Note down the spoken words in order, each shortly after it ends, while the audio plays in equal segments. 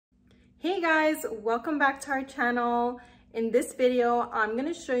Hey guys, welcome back to our channel. In this video, I'm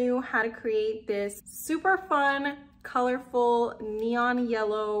gonna show you how to create this super fun, colorful, neon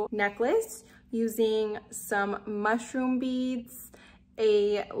yellow necklace using some mushroom beads,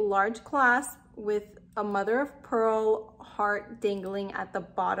 a large clasp with a mother of pearl heart dangling at the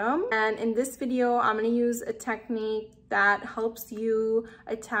bottom. And in this video, I'm gonna use a technique that helps you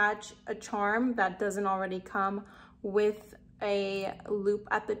attach a charm that doesn't already come with a loop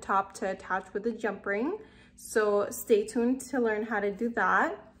at the top to attach with a jump ring. So stay tuned to learn how to do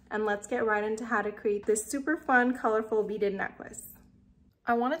that. And let's get right into how to create this super fun, colorful beaded necklace.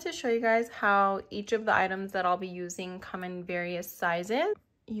 I wanted to show you guys how each of the items that I'll be using come in various sizes.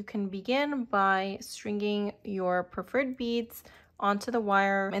 You can begin by stringing your preferred beads onto the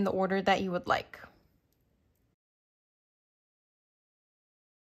wire in the order that you would like.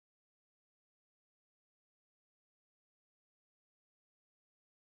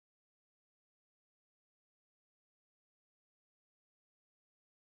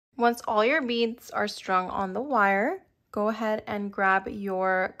 Once all your beads are strung on the wire, go ahead and grab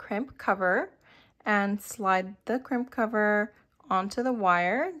your crimp cover and slide the crimp cover onto the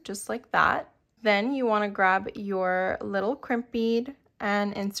wire just like that. Then you want to grab your little crimp bead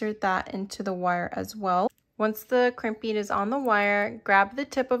and insert that into the wire as well. Once the crimp bead is on the wire, grab the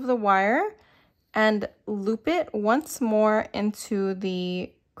tip of the wire and loop it once more into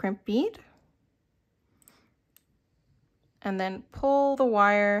the crimp bead. And then pull the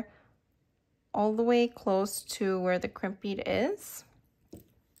wire all the way close to where the crimp bead is. You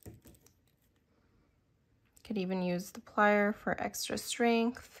could even use the plier for extra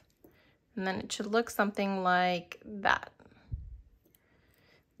strength. And then it should look something like that.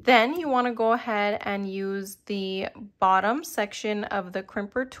 Then you want to go ahead and use the bottom section of the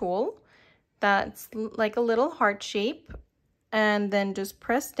crimper tool that's like a little heart shape, and then just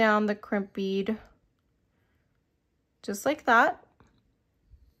press down the crimp bead just like that,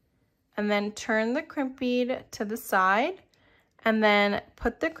 and then turn the crimp bead to the side, and then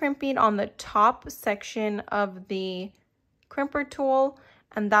put the crimp bead on the top section of the crimper tool,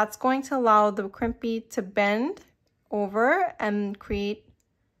 and that's going to allow the crimp bead to bend over and create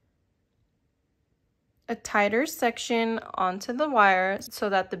a tighter section onto the wire so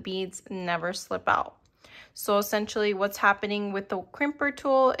that the beads never slip out. So essentially what's happening with the crimper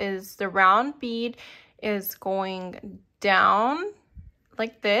tool is the round bead is going down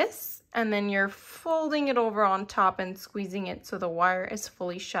like this, and then you're folding it over on top and squeezing it so the wire is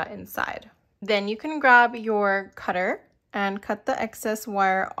fully shut inside. Then you can grab your cutter and cut the excess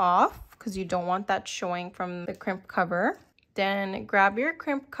wire off because you don't want that showing from the crimp cover. Then grab your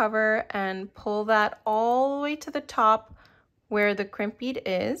crimp cover and pull that all the way to the top where the crimp bead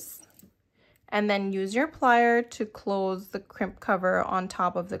is, and then use your plier to close the crimp cover on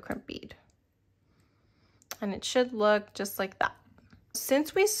top of the crimp bead. And it should look just like that.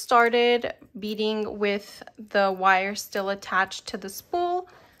 Since we started beading with the wire still attached to the spool,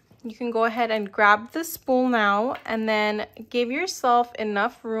 you can go ahead and grab the spool now and then give yourself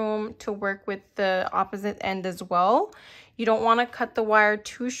enough room to work with the opposite end as well. You don't want to cut the wire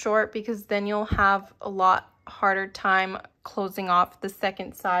too short because then you'll have a lot harder time closing off the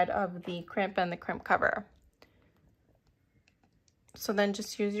second side of the crimp and the crimp cover. So then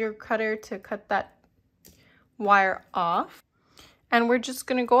just use your cutter to cut that wire off. And we're just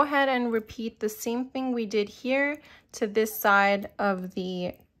going to go ahead and repeat the same thing we did here to this side of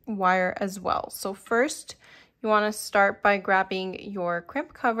the wire as well. So first you want to start by grabbing your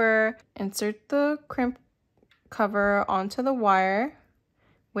crimp cover, insert the crimp cover onto the wire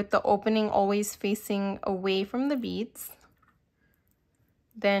with the opening always facing away from the beads.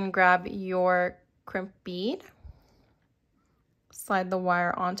 Then grab your crimp bead, slide the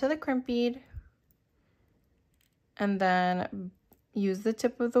wire onto the crimp bead, and then use the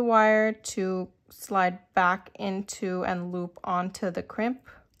tip of the wire to slide back into and loop onto the crimp,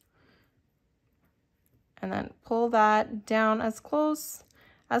 and then pull that down as close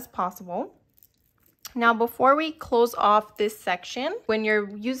as possible. Now, before we close off this section, when you're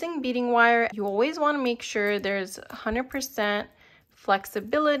using beading wire, you always want to make sure there's 100%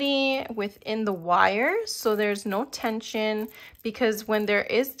 flexibility within the wire so there's no tension, because when there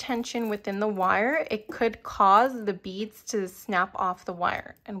is tension within the wire, it could cause the beads to snap off the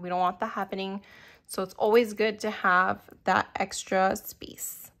wire, and we don't want that happening. So it's always good to have that extra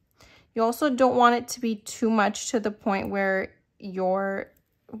space. You also don't want it to be too much to the point where your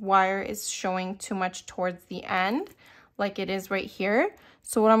wire is showing too much towards the end like it is right here.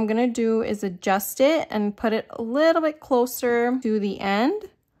 So what I'm gonna do is adjust it and put it a little bit closer to the end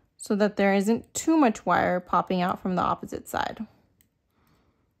so that there isn't too much wire popping out from the opposite side.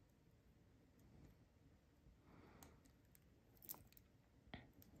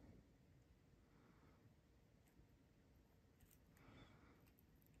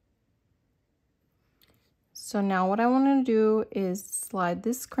 So now what I want to do is slide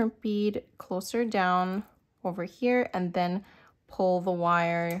this crimp bead closer down over here and then pull the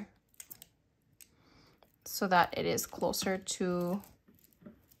wire so that it is closer to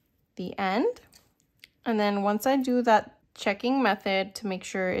the end. And then once I do that checking method to make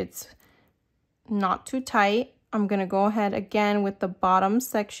sure it's not too tight, I'm going to go ahead again with the bottom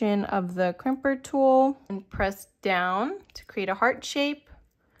section of the crimper tool and press down to create a heart shape.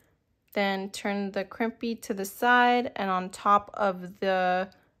 Then turn the crimp bead to the side and on top of the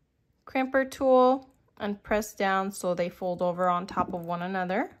crimper tool and press down so they fold over on top of one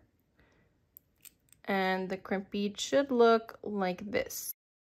another. And the crimp bead should look like this.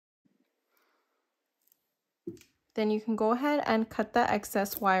 Then you can go ahead and cut the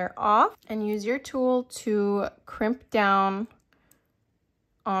excess wire off and use your tool to crimp down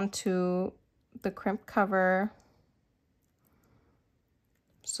onto the crimp cover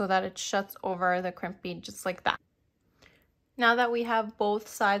so that it shuts over the crimp bead just like that. Now that we have both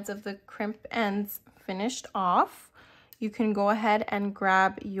sides of the crimp ends finished off, you can go ahead and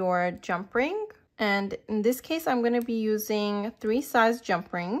grab your jump ring. And in this case, I'm going to be using 3 size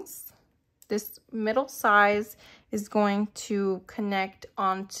jump rings. This middle size is going to connect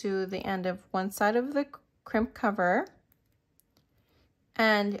onto the end of one side of the crimp cover.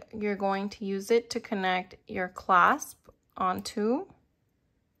 And you're going to use it to connect your clasp onto.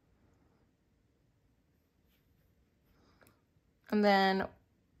 And then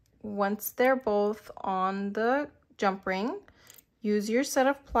once they're both on the jump ring, use your set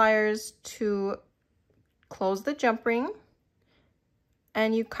of pliers to close the jump ring.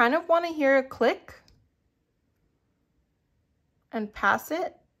 And you kind of want to hear a click and pass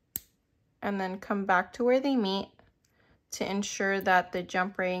it and then come back to where they meet to ensure that the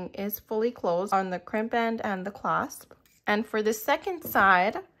jump ring is fully closed on the crimp end and the clasp. And for the second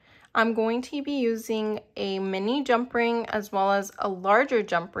side, I'm going to be using a mini jump ring as well as a larger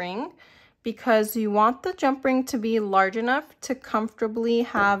jump ring because you want the jump ring to be large enough to comfortably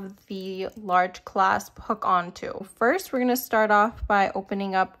have the large clasp hook onto. First, we're going to start off by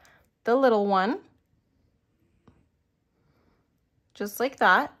opening up the little one, just like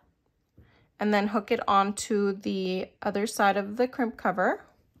that, and then hook it onto the other side of the crimp cover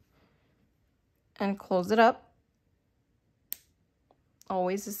and close it up.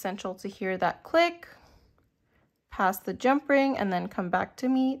 Always essential to hear that click, pass the jump ring, and then come back to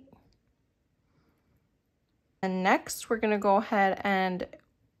meet. And next, we're going to go ahead and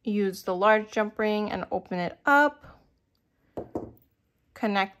use the large jump ring and open it up.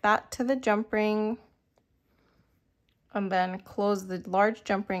 Connect that to the jump ring. And then close the large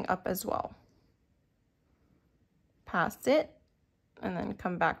jump ring up as well. Pass it, and then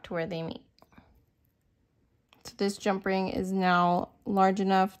come back to where they meet. So this jump ring is now large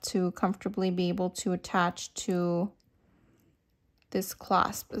enough to comfortably be able to attach to this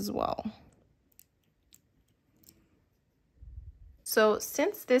clasp as well. So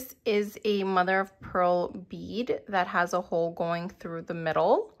since this is a mother of pearl bead that has a hole going through the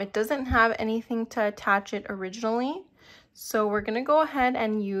middle, it doesn't have anything to attach it originally. So we're going to go ahead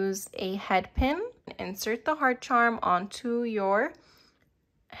and use a head pin. Insert the heart charm onto your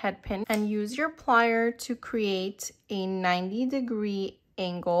head pin and use your plier to create a 90-degree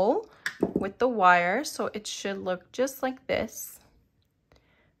angle with the wire. So it should look just like this.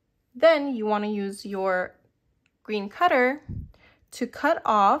 Then you want to use your green cutter to cut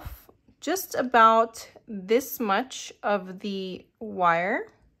off just about this much of the wire.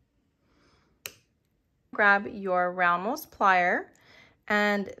 Grab your round nose plier,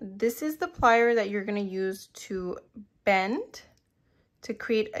 and this is the plier that you're going to use to bend to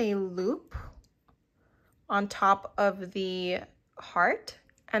create a loop on top of the heart.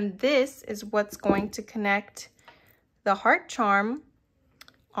 And this is what's going to connect the heart charm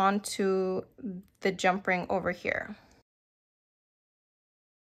onto the jump ring over here.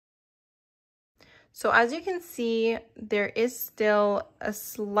 So as you can see, there is still a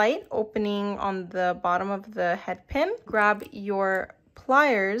slight opening on the bottom of the head pin. Grab your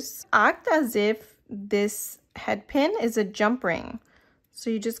pliers, act as if this head pin is a jump ring. So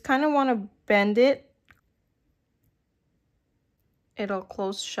you just kind of want to bend it. It'll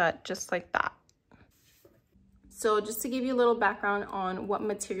close shut just like that. So just to give you a little background on what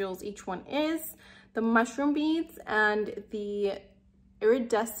materials each one is, the mushroom beads and the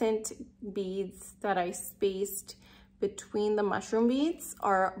iridescent beads that I spaced between the mushroom beads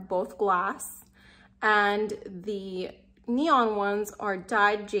are both glass, and the neon ones are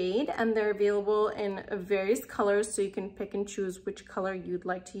dyed jade, and they're available in various colors, so you can pick and choose which color you'd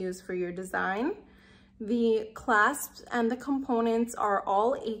like to use for your design. The clasps and the components are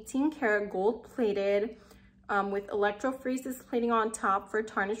all 18 karat gold plated with electrophoresis plating on top for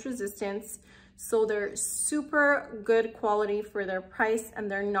tarnish resistance. So they're super good quality for their price,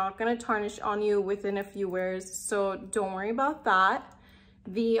 and they're not gonna tarnish on you within a few wears, so don't worry about that.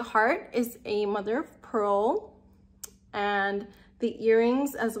 The heart is a mother of pearl, and the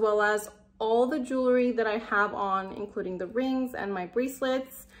earrings, as well as all the jewelry that I have on, including the rings and my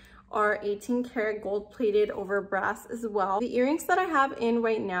bracelets, are 18 karat gold plated over brass as well. The earrings that I have in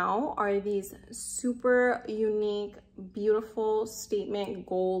right now are these super unique, beautiful statement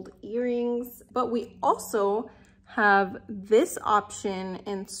gold earrings, but we also have this option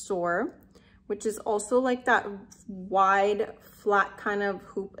in store, which is also like that wide flat kind of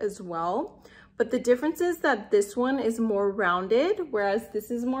hoop as well. But the difference is that this one is more rounded, whereas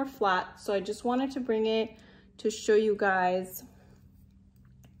this is more flat. So I just wanted to bring it to show you guys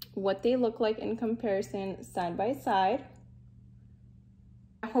what they look like in comparison side by side.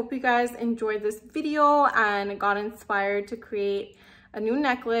 I hope you guys enjoyed this video and got inspired to create a new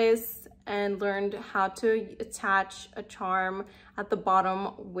necklace and learned how to attach a charm at the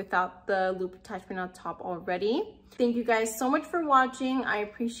bottom without the loop attachment on top already. Thank you guys so much for watching. I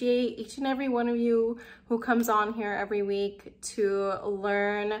appreciate each and every one of you who comes on here every week to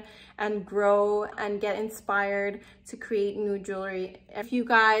learn and grow and get inspired to create new jewelry. If you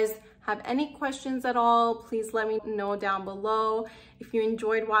guys have any questions at all, please let me know down below. If you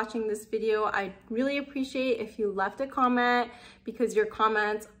enjoyed watching this video, I'd really appreciate if you left a comment, because your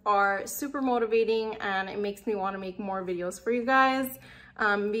comments are super motivating and it makes me want to make more videos for you guys.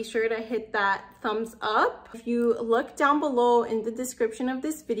 Be sure to hit that thumbs up. If you look down below in the description of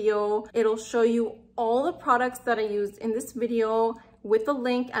this video, it'll show you all the products that I used in this video with the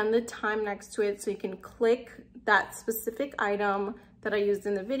link and the time next to it, so you can click that specific item that I used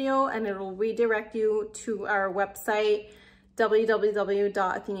in the video and it'll redirect you to our website,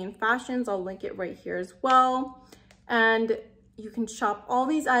 www.athenianfashions. I'll link it right here as well. And you can shop all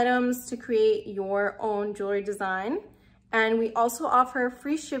these items to create your own jewelry design. And we also offer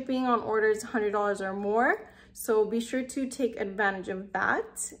free shipping on orders $100 or more. So be sure to take advantage of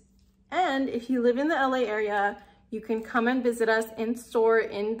that. And if you live in the LA area, you can come and visit us in store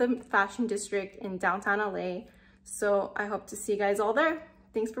in the Fashion District in downtown LA. So I hope to see you guys all there.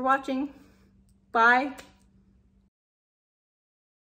 Thanks for watching. Bye.